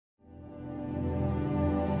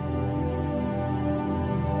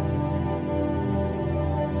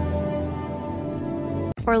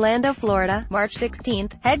Orlando, Florida, March 16.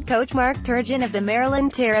 Head coach Mark Turgeon of the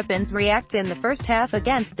Maryland Terrapins reacts in the first half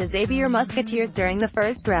against the Xavier Musketeers during the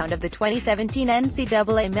first round of the 2017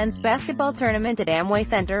 NCAA men's basketball tournament at Amway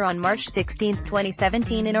Center on March 16,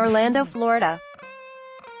 2017 in Orlando, Florida.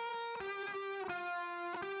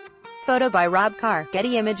 Photo by Rob Carr,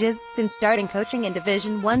 Getty Images. Since starting coaching in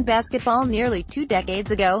Division I basketball nearly 2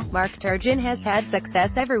 decades ago, Mark Turgeon has had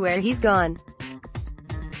success everywhere he's gone.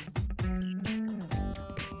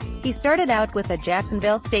 He started out with the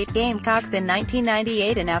Jacksonville State Gamecocks in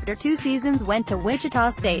 1998 and after 2 seasons went to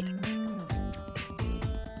Wichita State.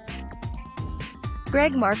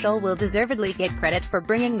 Greg Marshall will deservedly get credit for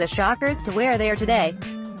bringing the Shockers to where they are today.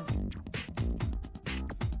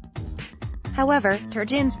 However,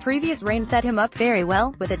 Turgeon's previous reign set him up very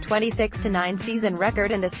well, with a 26-9 season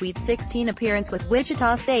record and a Sweet 16 appearance with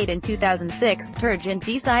Wichita State in 2006. Turgeon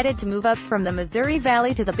decided to move up from the Missouri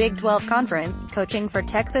Valley to the Big 12 Conference, coaching for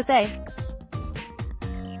Texas A.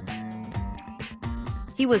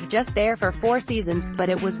 He was just there for 4 seasons, but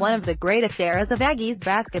it was one of the greatest eras of Aggies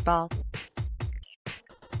basketball.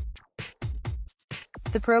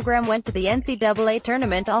 The program went to the NCAA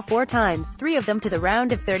tournament all 4 times, 3 of them to the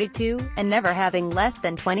round of 32, and never having less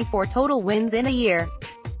than 24 total wins in a year.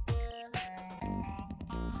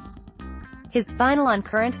 His final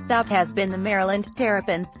on-current stop has been the Maryland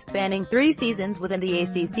Terrapins, spanning 3 seasons within the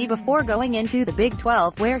ACC before going into the Big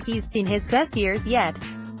 12, where he's seen his best years yet.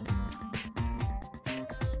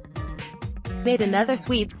 Made another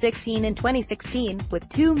Sweet 16 in 2016, with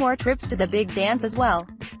 2 more trips to the Big Dance as well.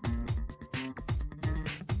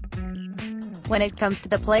 When it comes to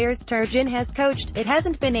the players Turgeon has coached, it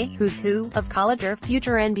hasn't been a who's who of college or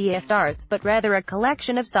future NBA stars, but rather a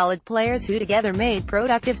collection of solid players who together made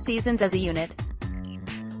productive seasons as a unit.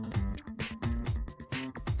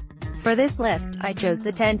 For this list, I chose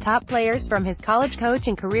the 10 top players from his college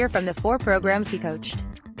coaching career from the 4 programs he coached.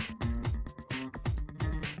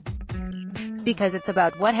 Because it's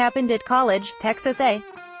about what happened at college, Texas A.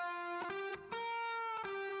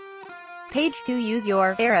 Page 2. Use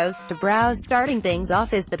your arrows to browse. Starting things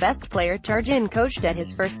off is the best player Turgeon coached at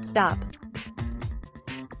his first stop.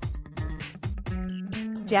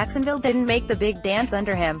 Jacksonville didn't make the Big Dance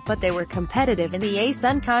under him, but they were competitive in the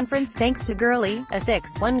A-Sun Conference thanks to Gurley, a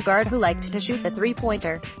 6'1" guard who liked to shoot the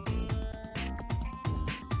three-pointer.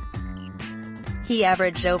 He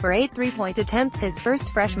averaged over 8 three-point attempts his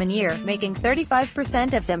first freshman year, making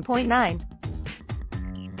 35% of them. 9.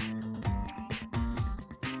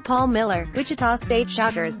 Paul Miller, Wichita State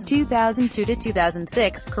Shockers,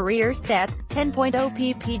 2002-2006, career stats, 10.0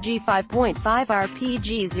 PPG, 5.5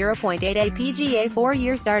 RPG, 0.8 APG. A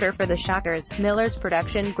 4-year starter for the Shockers, Miller's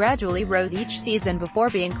production gradually rose each season before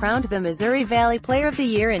being crowned the Missouri Valley Player of the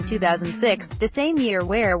Year in 2006, the same year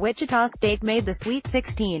where Wichita State made the Sweet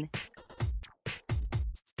 16.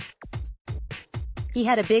 He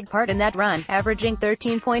had a big part in that run, averaging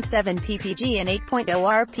 13.7 PPG and 8.0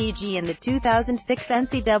 RPG in the 2006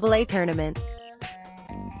 NCAA tournament.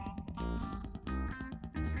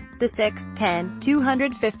 The 6'10",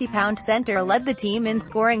 250-pound center led the team in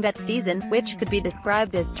scoring that season, which could be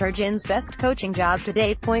described as Turgeon's best coaching job to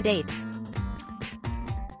date. 8.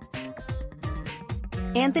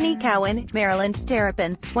 Anthony Cowan, Maryland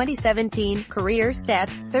Terrapins, 2017, career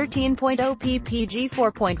stats, 13.0 PPG,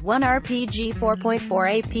 4.1 RPG,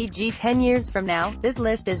 4.4 APG. 10 years from now, this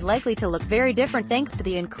list is likely to look very different thanks to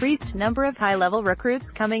the increased number of high-level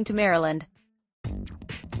recruits coming to Maryland.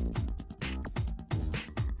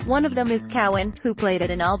 One of them is Cowan, who played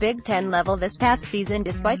at an All-Big Ten level this past season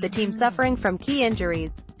despite the team suffering from key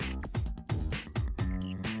injuries.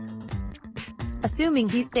 Assuming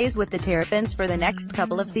he stays with the Terrapins for the next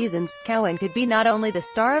couple of seasons, Cowan could be not only the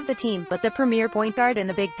star of the team, but the premier point guard in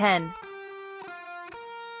the Big Ten.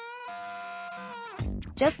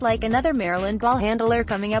 Just like another Maryland ball handler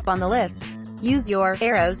coming up on the list. Use your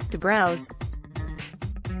arrows to browse.